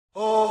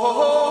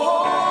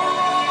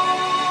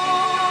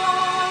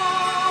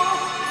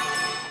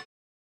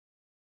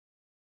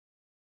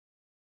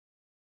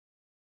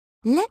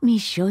Let me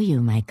show you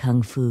my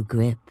kung fu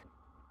grip.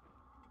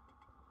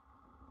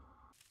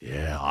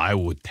 Yeah, I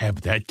would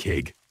tap that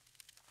keg.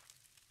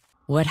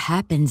 What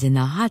happens in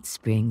the hot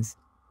springs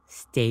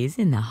stays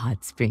in the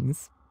hot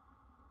springs.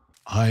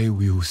 I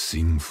will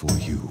sing for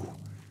you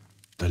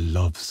the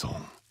love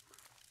song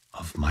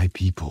of my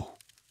people.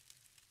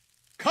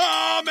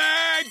 Come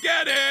and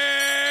get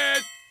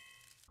it!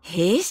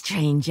 Hey,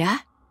 stranger.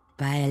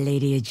 Buy a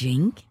lady a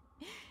drink?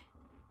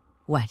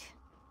 What?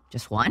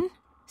 Just one?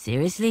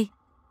 Seriously?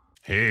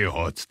 Hey,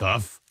 hot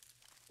stuff.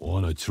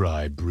 Wanna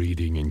try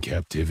breeding in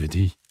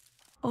captivity?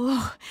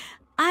 Oh,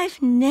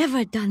 I've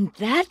never done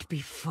that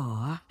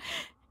before.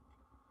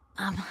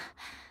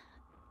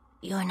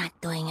 You're not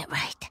doing it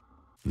right.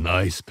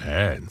 Nice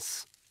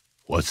pants.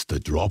 What's the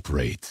drop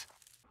rate?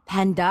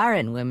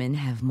 Pandaren women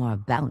have more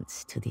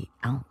bounce to the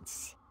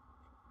ounce.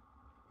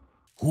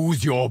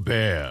 Who's your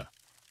bear?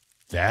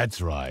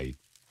 That's right.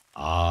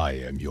 I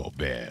am your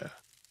bear.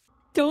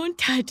 Don't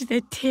touch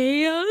the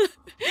tail.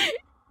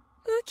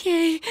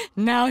 Okay,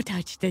 now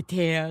touch the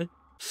tail.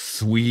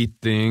 Sweet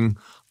thing,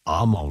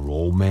 I'ma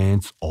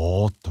romance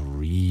all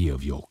three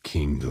of your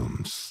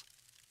kingdoms.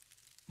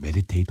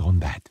 Meditate on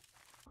that.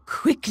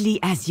 Quickly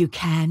as you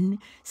can,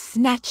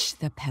 snatch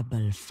the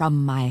pebble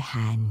from my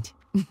hand.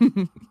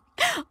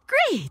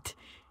 Great!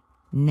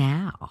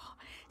 Now,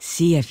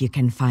 see if you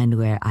can find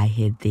where I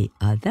hid the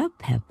other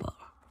pebble.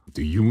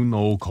 Do you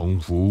know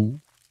Kung Fu?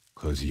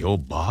 'Cause your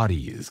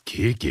body is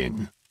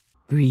kicking.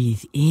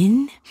 Breathe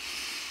in.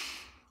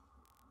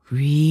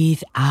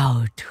 Breathe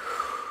out.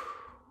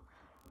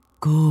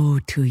 Go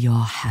to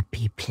your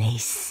happy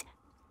place.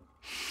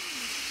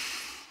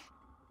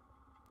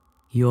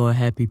 Your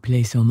happy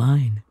place or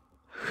mine?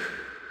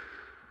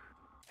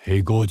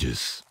 Hey,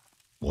 gorgeous.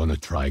 Wanna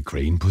try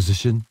crane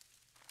position?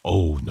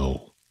 Oh,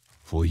 no.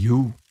 For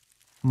you,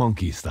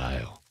 monkey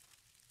style.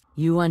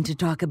 You want to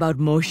talk about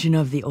motion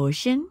of the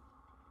ocean?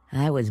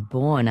 I was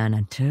born on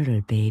a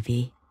turtle,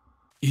 baby.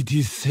 It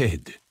is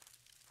said,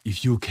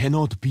 if you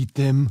cannot beat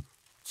them,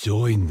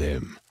 join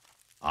them.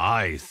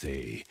 I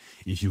say,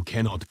 if you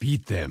cannot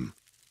beat them,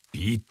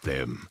 beat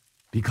them.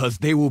 Because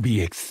they will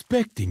be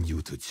expecting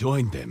you to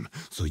join them,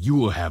 so you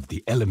will have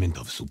the element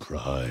of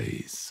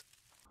surprise.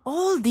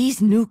 All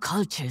these new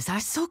cultures are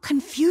so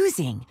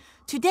confusing.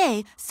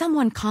 Today,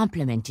 someone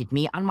complimented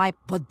me on my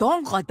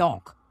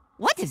badonk.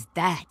 What is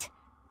that?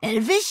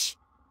 Elvish?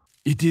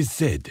 It is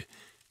said,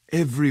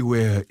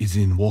 everywhere is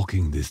in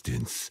walking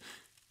distance,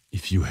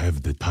 if you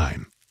have the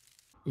time.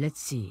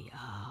 Let's see.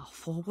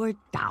 Forward,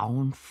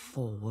 down,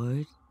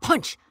 forward.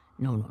 Punch!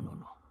 No.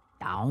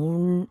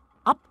 Down,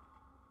 up,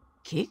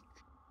 kick.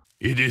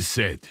 It is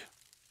said,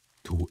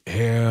 to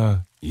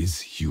err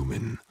is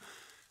human.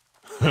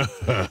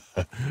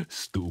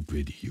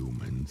 Stupid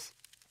humans.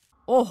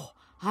 Oh,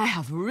 I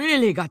have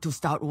really got to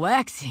start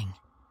waxing.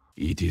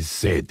 It is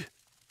said,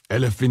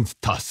 elephant's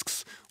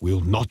tusks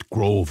will not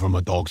grow from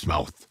a dog's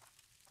mouth.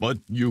 But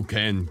you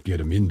can get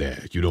them in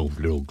there. You know,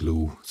 little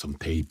glue, some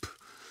tape.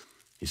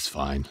 It's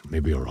fine.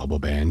 Maybe a rubber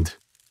band.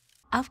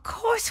 Of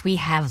course we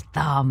have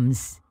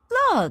thumbs.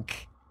 Look.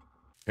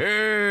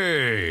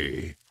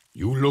 Hey!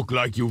 You look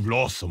like you've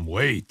lost some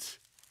weight.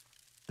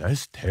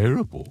 That's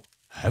terrible.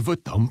 Have a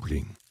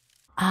dumpling.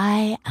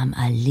 I am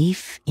a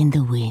leaf in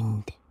the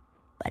wind,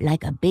 but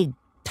like a big,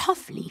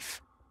 tough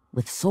leaf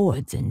with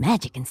swords and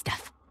magic and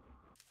stuff.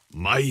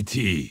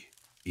 Mighty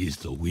is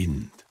the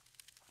wind,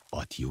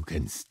 but you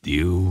can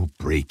still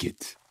break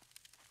it.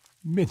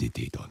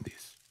 Meditate on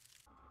this.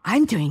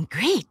 I'm doing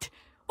great.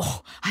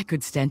 Oh, I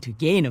could stand to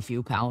gain a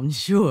few pounds,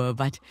 sure,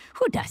 but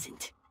who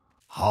doesn't?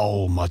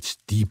 How much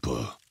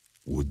deeper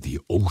would the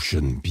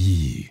ocean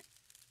be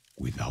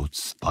without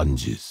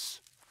sponges?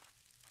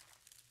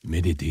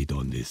 Meditate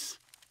on this.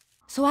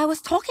 So I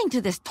was talking to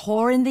this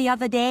Tauren the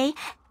other day.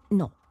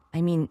 No,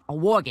 I mean a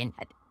Worgen.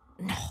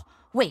 No,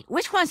 wait,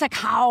 which one's a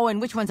cow and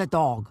which one's a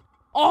dog?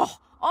 Oh,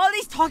 all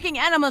these talking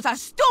animals are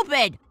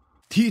stupid!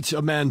 Teach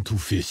a man to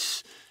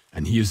fish,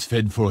 and he is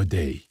fed for a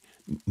day.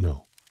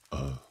 No,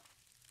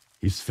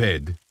 he's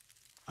fed.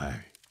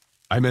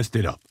 I messed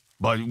it up.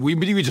 But we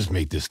just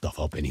make this stuff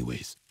up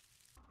anyways.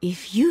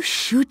 If you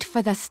shoot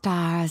for the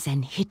stars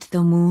and hit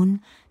the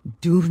moon,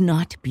 do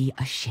not be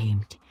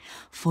ashamed,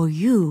 for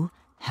you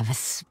have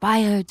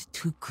aspired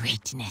to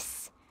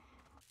greatness.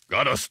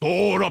 Gotta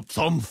store up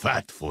some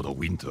fat for the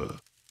winter.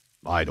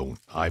 I don't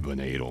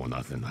hibernate or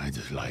nothing. I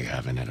just like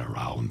having it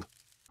around.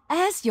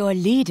 As your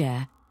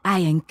leader, I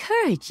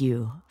encourage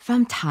you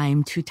from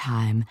time to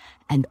time,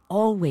 and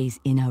always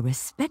in a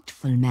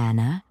respectful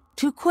manner,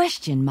 to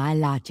question my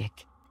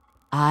logic.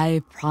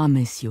 I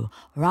promise you,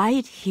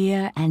 right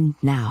here and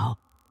now,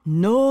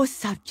 no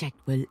subject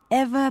will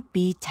ever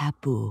be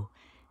taboo.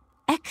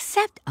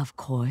 Except, of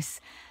course,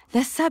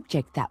 the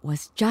subject that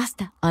was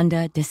just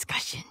under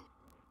discussion.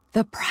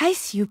 The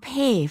price you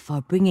pay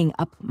for bringing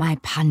up my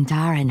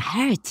Pandaren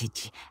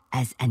heritage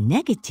as a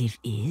negative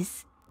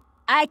is,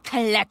 I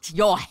collect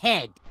your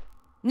head.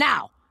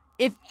 Now,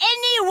 if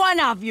any one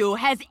of you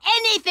has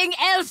anything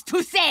else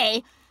to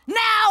say,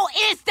 now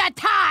is the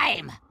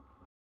time!